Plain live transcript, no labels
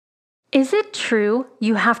Is it true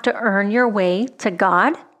you have to earn your way to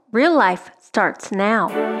God? Real life starts now.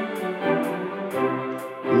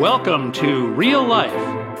 Welcome to Real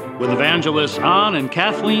Life with Evangelists An and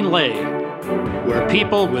Kathleen Lay, where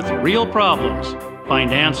people with real problems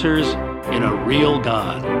find answers in a real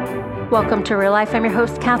God. Welcome to Real Life. I'm your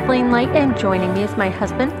host, Kathleen Lay, and joining me is my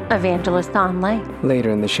husband, Evangelist An Lay. Later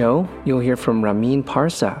in the show, you'll hear from Ramin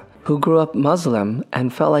Parsa, who grew up Muslim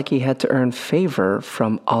and felt like he had to earn favor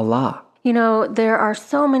from Allah. You know, there are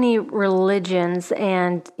so many religions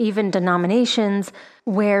and even denominations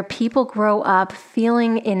where people grow up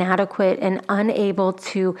feeling inadequate and unable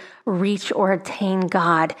to reach or attain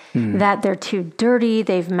God, that they're too dirty,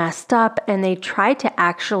 they've messed up, and they try to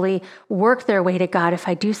actually work their way to God. If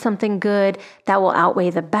I do something good, that will outweigh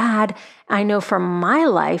the bad. I know from my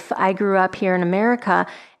life, I grew up here in America,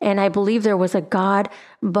 and I believe there was a God,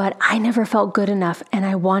 but I never felt good enough, and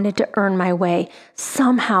I wanted to earn my way.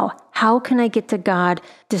 Somehow, how can I get to God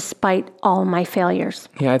despite all my failures?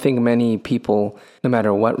 Yeah, I think many people, no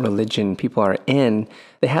matter what religion people are in,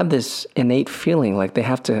 they have this innate feeling like they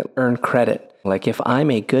have to earn credit. Like if I'm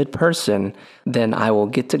a good person, then I will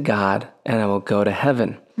get to God and I will go to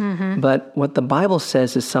heaven. But what the Bible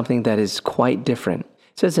says is something that is quite different.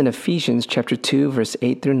 It says in Ephesians chapter 2, verse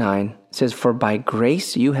 8 through 9, it says, "For by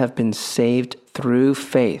grace you have been saved through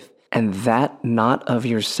faith, and that not of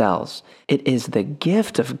yourselves. It is the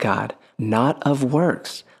gift of God, not of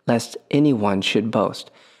works, lest anyone should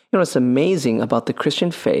boast." You know what's amazing about the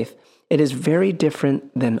Christian faith? It is very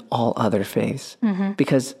different than all other faiths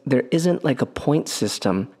because there isn't like a point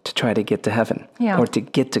system to try to get to heaven or to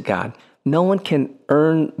get to God. No one can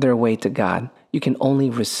earn their way to God. You can only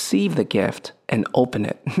receive the gift and open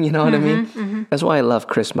it. You know what I mean? That's why I love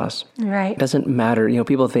Christmas. Right. It doesn't matter. You know,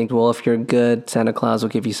 people think, well, if you're good, Santa Claus will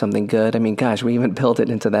give you something good. I mean, gosh, we even built it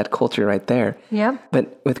into that culture right there. Yep.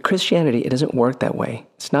 But with Christianity, it doesn't work that way.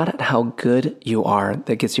 It's not how good you are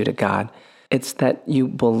that gets you to God. It's that you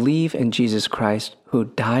believe in Jesus Christ, who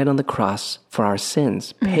died on the cross for our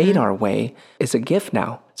sins, paid our way. It's a gift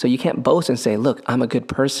now. So you can't boast and say, look, I'm a good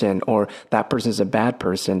person, or that person's a bad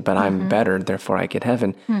person, but I'm better, therefore I get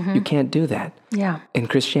heaven. You can't do that. Yeah. In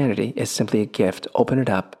Christianity, it's simply a gift. Open it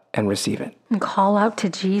up and receive it. And call out to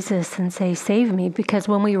Jesus and say, save me. Because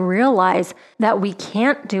when we realize that we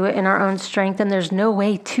can't do it in our own strength and there's no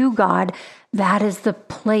way to God, that is the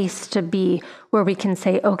place to be where we can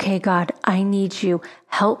say, okay, God, I need you.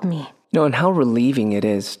 Help me. No, and how relieving it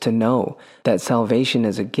is to know that salvation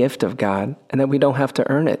is a gift of God and that we don't have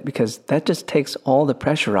to earn it, because that just takes all the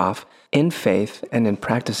pressure off in faith and in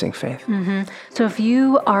practicing faith. So if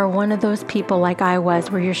you are one of those people like I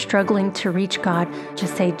was, where you're struggling to reach God,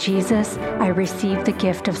 just say, Jesus, I receive the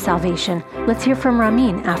gift of salvation. Let's hear from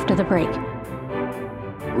Ramin after the break.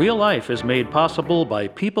 Real Life is made possible by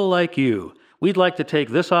people like you. We'd like to take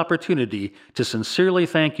this opportunity to sincerely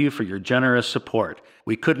thank you for your generous support.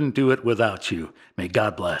 We couldn't do it without you. May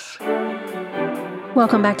God bless.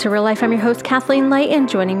 Welcome back to Real Life. I'm your host, Kathleen Lay, and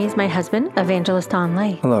joining me is my husband, Evangelist An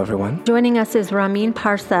Lay. Hello, everyone. Joining us is Ramin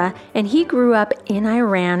Parsa, and he grew up in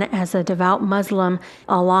Iran as a devout Muslim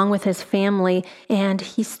along with his family, and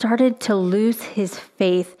he started to lose his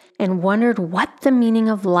faith and wondered what the meaning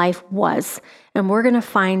of life was. And we're going to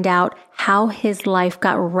find out how his life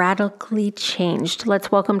got radically changed.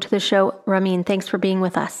 Let's welcome to the show, Ramin. Thanks for being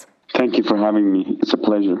with us. Thank you for having me. It's a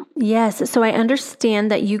pleasure. Yes. So I understand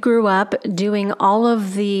that you grew up doing all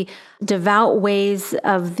of the devout ways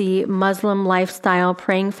of the Muslim lifestyle,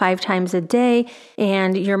 praying 5 times a day,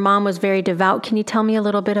 and your mom was very devout. Can you tell me a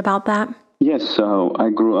little bit about that? Yes, so I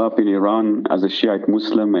grew up in Iran as a Shiite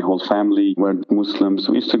Muslim. My whole family were Muslims.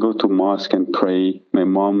 We used to go to mosque and pray. My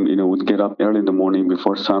mom, would get up early in the morning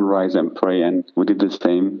before sunrise and pray, and we did the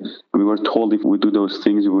same. We were told if we do those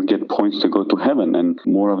things, we would get points to go to heaven, and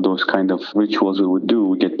more of those kind of rituals we would do,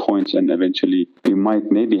 we get points, and eventually we might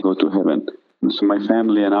maybe go to heaven. So my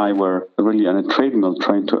family and I were really on a treadmill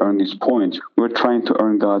trying to earn these points. We were trying to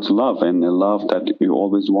earn God's love, and a love that we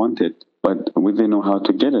always wanted, but we didn't know how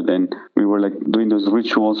to get it. And we were like doing those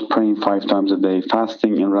rituals, praying 5 times a day,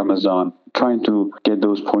 fasting in Ramadan, trying to get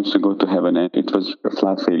those points to go to heaven. And it was a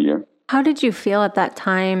flat failure. How did you feel at that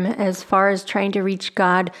time as far as trying to reach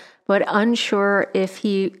God, but unsure if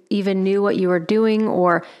he even knew what you were doing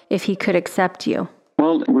or if he could accept you?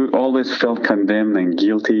 Well, we always felt condemned and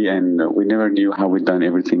guilty, and we never knew how we'd done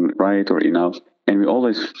everything right or enough. And we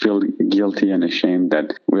always feel guilty and ashamed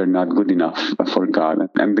that we are not good enough for God.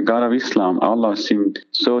 And the God of Islam, Allah, seemed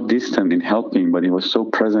so distant in helping, but he was so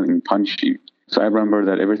present in punishing. So I remember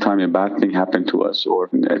that every time a bad thing happened to us or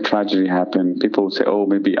a tragedy happened, people would say, oh,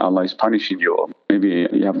 maybe Allah is punishing you, or maybe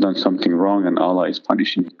you have done something wrong and Allah is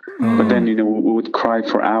punishing you. But then, we would cry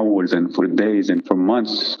for hours and for days and for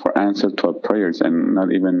months for answer to our prayers and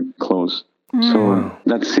not even close. So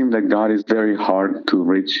that seemed that God is very hard to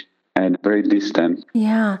reach and very distant.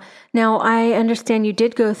 Yeah. Now, I understand you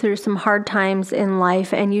did go through some hard times in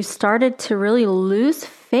life and you started to really lose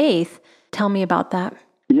faith. Tell me about that.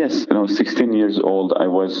 Yes, 16 years old, I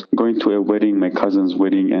was going to a wedding, my cousin's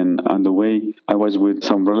wedding, and on the way, I was with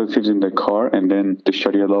some relatives in the car, and then the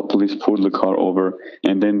Sharia law police pulled the car over,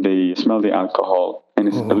 and then they smelled the alcohol. And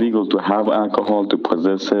it's illegal to have alcohol, to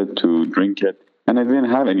possess it, to drink it. And I didn't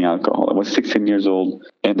have any alcohol. I was 16 years old,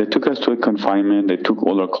 and they took us to a confinement. They took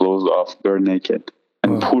all our clothes off, we were naked,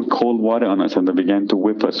 and poured cold water on us, and they began to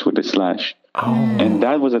whip us with a slash. And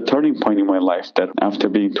that was a turning point in my life, that after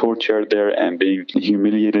being tortured there and being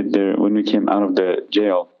humiliated there, when we came out of the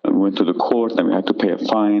jail, we went to the court and we had to pay a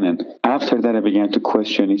fine. And after that, I began to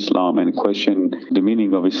question Islam and question the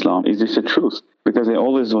meaning of Islam. Is this the truth? Because I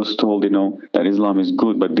always was told, that Islam is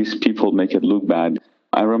good, but these people make it look bad.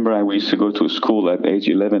 I remember I used to go to school at age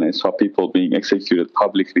 11. I saw people being executed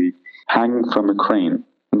publicly, hanging from a crane.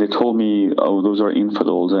 And they told me, oh, those are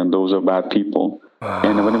infidels and those are bad people.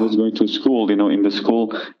 And when I was going to school, in the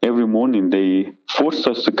school, every morning they forced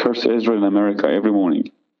us to curse Israel and America every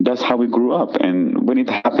morning. That's how we grew up. And when it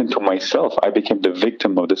happened to myself, I became the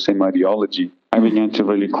victim of the same ideology. I began to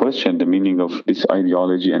really question the meaning of this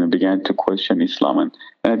ideology, and I began to question Islam. And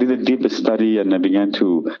I did a deep study, and I began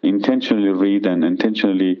to intentionally read and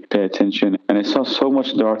intentionally pay attention. And I saw so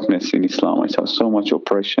much darkness in Islam. I saw so much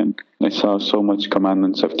oppression. I saw so much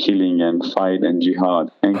commandments of killing and fight and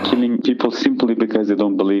jihad and killing people simply because they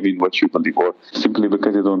don't believe in what you believe, or simply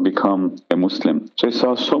because they don't become a Muslim. So I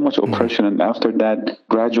saw so much oppression. And after that,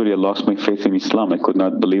 gradually I lost my faith in Islam. I could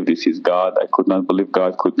not believe this is God. I could not believe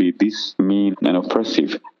God could be this mean and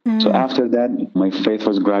oppressive. So after that, my faith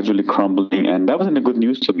was gradually crumbling, and that wasn't a good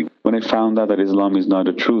news to me. When I found out that Islam is not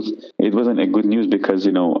the truth, it wasn't a good news because,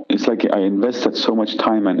 it's like I invested so much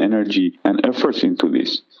time and energy and efforts into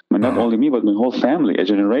this. But not only me, but my whole family, a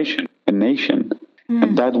generation, a nation.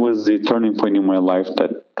 And that was the turning point in my life,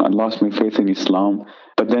 that I lost my faith in Islam.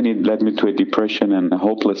 But then it led me to a depression and a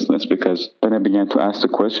hopelessness, because then I began to ask the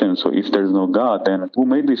question, so if there's no God, then who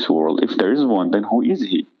made this world? If there is one, then who is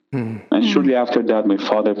he? And shortly after that, my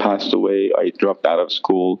father passed away. I dropped out of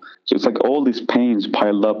school. So it's like all these pains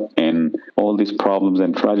piled up and all these problems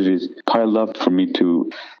and tragedies piled up for me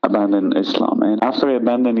to abandon Islam. And after I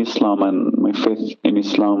abandoned Islam and my faith in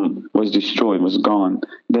Islam was destroyed, was gone,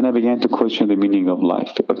 then I began to question the meaning of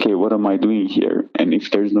life. Okay, what am I doing here? And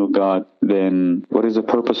if there's no God, then what is the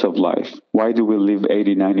purpose of life? Why do we live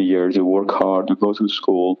 80, 90 years? We work hard, we go to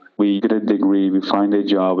school, we get a degree, we find a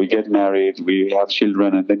job, we get married, we have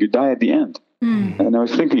children, and then you die at the end. And I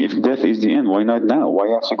was thinking, if death is the end, why not now? Why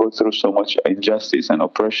have to go through so much injustice and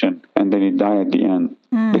oppression and then you die at the end?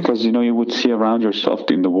 Because, you would see around yourself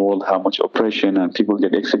in the world how much oppression and people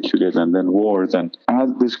get executed and then wars. And I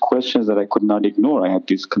had these questions that I could not ignore. I had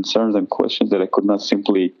these concerns and questions that I could not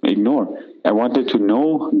simply ignore. I wanted to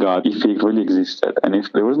know God, if He really existed. And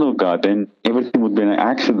if there was no God, then everything would be an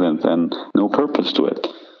accident and no purpose to it.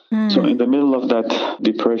 So in the middle of that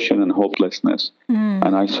depression and hopelessness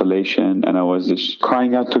and isolation, and I was just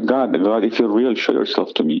crying out to God, God, if you're real, show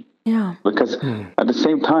yourself to me. Yeah. Because at the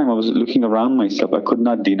same time, I was looking around myself. I could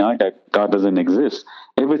not deny that God doesn't exist.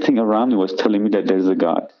 Everything around me was telling me that there's a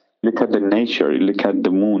God. Look at the nature, look at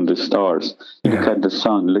the moon, the stars, look at the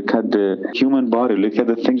sun, look at the human body, look at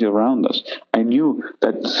the things around us. I knew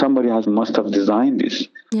that somebody must have designed this,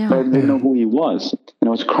 but I didn't know who He was. And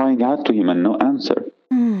I was crying out to Him and no answer.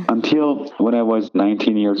 Until when I was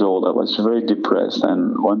 19 years old, I was very depressed.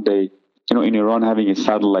 And one day, in Iran, having a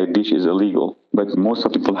satellite dish is illegal, but most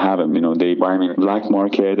of the people have them. They buy them in black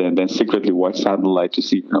market and then secretly watch satellite to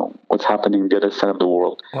see, what's happening on the other side of the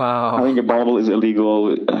world. Wow. Having a Bible is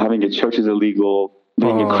illegal. Having a church is illegal.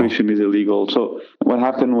 Being a Christian is illegal. So what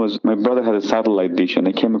happened was my brother had a satellite dish and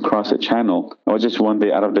I came across a channel. I was just one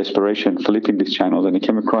day out of desperation flipping these channels and I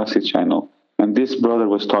came across this channel. And this brother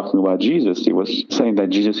was talking about Jesus. He was saying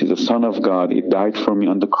that Jesus is the Son of God. He died for me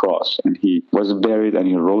on the cross and He was buried and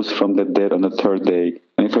He rose from the dead on the third day.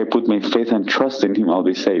 And if I put my faith and trust in Him, I'll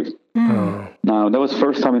be saved. Now, that was the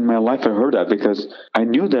first time in my life I heard that, because I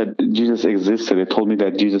knew that Jesus existed. They told me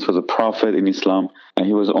that Jesus was a prophet in Islam and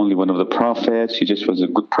He was only one of the prophets. He just was a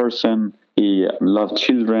good person. He He loved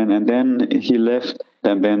children, and then he left.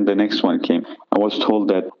 And then the next one came. I was told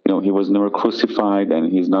that, he was never crucified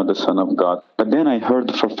and he's not the Son of God. But then I heard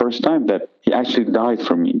for the first time that he actually died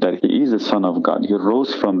for me, that he is the Son of God. He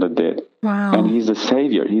rose from the dead. Wow. And he's the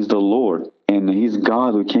Savior. He's the Lord. And he's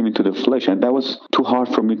God who came into the flesh. And that was too hard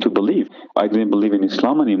for me to believe. I didn't believe in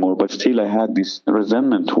Islam anymore, but still I had this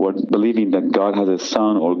resentment toward believing that God has a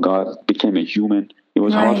son or God became a human. It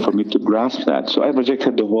was hard for me to grasp that. So I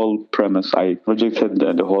rejected the whole premise. I rejected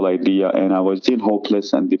the whole idea, and I was still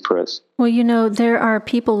hopeless and depressed. Well, there are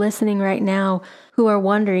people listening right now who are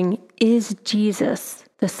wondering, is Jesus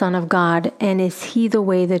the Son of God? And is he the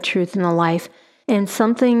way, the truth, and the life? And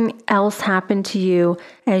something else happened to you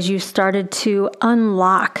as you started to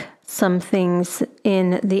unlock some things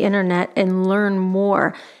in the internet and learn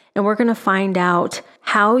more. And we're going to find out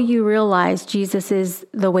how you realize Jesus is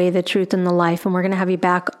the way, the truth, and the life. And we're going to have you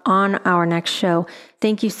back on our next show.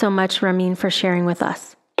 Thank you so much, Ramin, for sharing with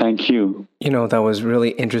us. Thank you. That was really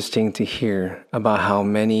interesting to hear about how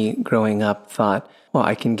many growing up thought, well,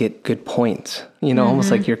 I can get good points.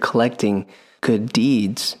 Almost like you're collecting good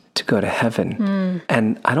deeds to go to heaven.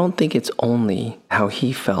 And I don't think it's only how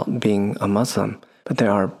he felt being a Muslim, but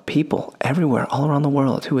there are people everywhere, all around the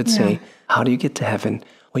world, who would say, how do you get to heaven?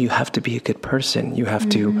 Well, you have to be a good person. You have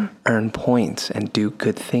to earn points and do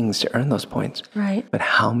good things to earn those points. Right. But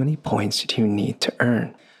how many points do you need to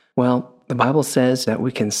earn? Well, the Bible says that we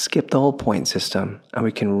can skip the whole point system and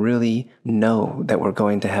we can really know that we're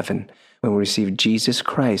going to heaven. When we receive Jesus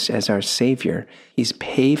Christ as our Savior, he's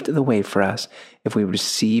paved the way for us if we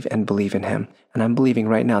receive and believe in him. And I'm believing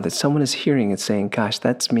right now that someone is hearing and saying, gosh,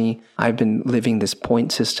 that's me. I've been living this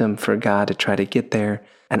point system for God to try to get there,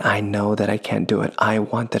 and I know that I can't do it. I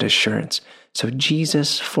want that assurance. So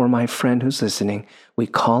Jesus, for my friend who's listening, we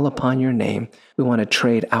call upon your name. We want to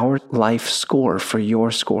trade our life score for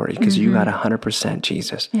your score because you got 100%,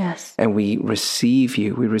 Jesus. Yes. And we receive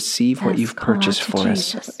you. We receive what you've purchased for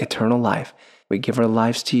us, eternal life. We give our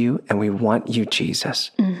lives to you, and we want you,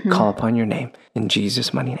 Jesus. Call upon your name in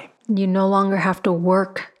Jesus' mighty name. You no longer have to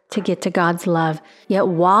work to get to God's love. Yet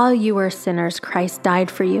while you were sinners, Christ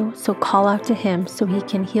died for you. So call out to him so he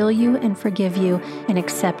can heal you and forgive you and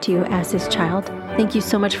accept you as his child. Thank you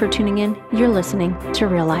so much for tuning in. You're listening to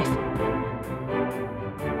Real Life.